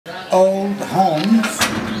old homes,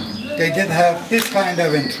 they did have this kind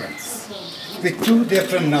of entrance with two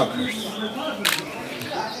different knockers.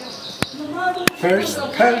 First,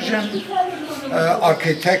 Persian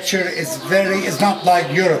architecture is not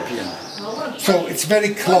like European, so it's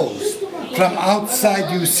very closed. From outside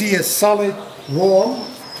you see a solid wall,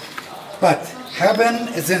 but heaven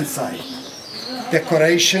is inside.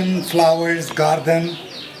 Decoration, flowers, garden,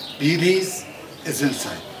 beauties is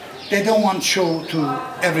inside. They don't want show to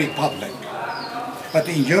every public. But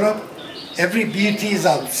in Europe, every beauty is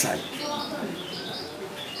outside.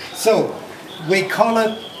 So we call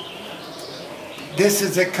it, this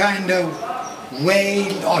is a kind of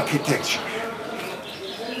veiled architecture.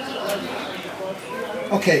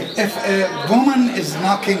 Okay, if a woman is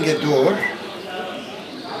knocking a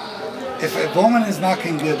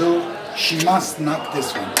door, she must knock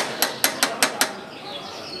this one.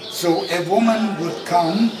 So a woman would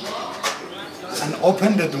come and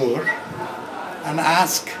open the door and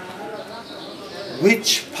ask,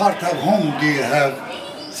 which part of home do you have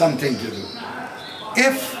something to do?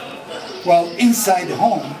 If, well, inside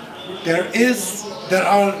home, there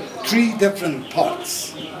are three different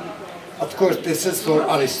parts. Of course, this is for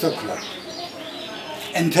aristocrat.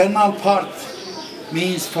 Internal part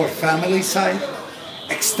means for family side.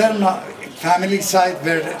 External family side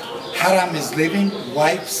where haram is living,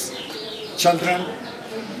 wives, children.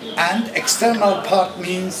 And external part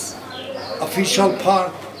means official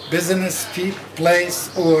part, business place,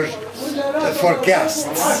 or for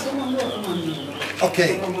guests.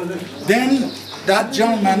 Okay, then that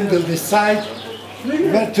gentleman will decide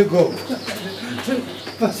where to go.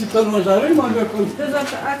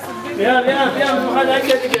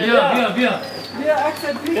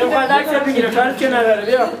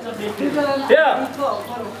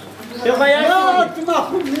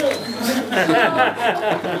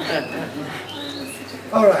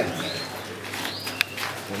 All right.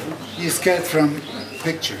 He's scared from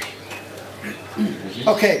picture.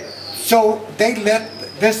 Okay, so they let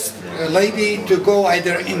this lady to go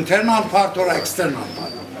either internal part or external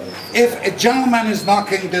part. If a gentleman is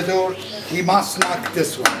knocking the door, he must knock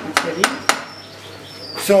this one.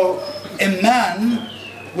 So a man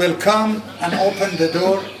will come and open the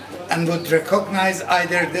door and would recognize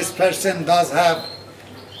either this person does have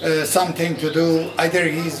something to do, either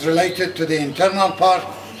he's related to the internal part,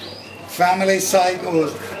 family side, or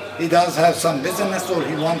he does have some business, or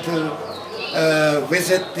he want to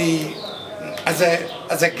visit as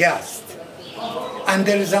a guest. And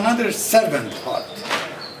there is another servant part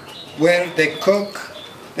where they cook,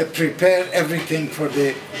 they prepare everything for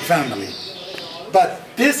the family. But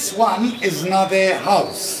this one is not a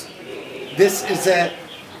house. This is a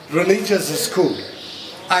religious school.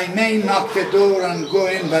 I may knock the door and go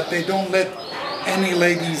in, but they don't let any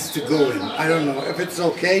ladies to go in. I don't know. If it's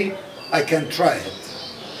okay, I can try it.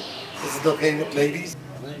 Is it okay with ladies?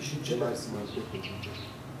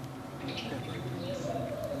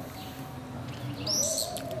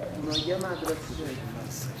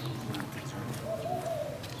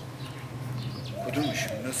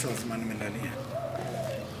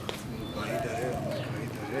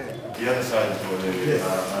 The other side is what they do.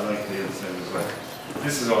 I like the other side as well.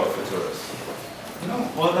 This is all for tourists. No.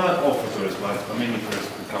 Well, not all for tourists, but many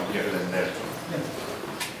tourists can come here and there.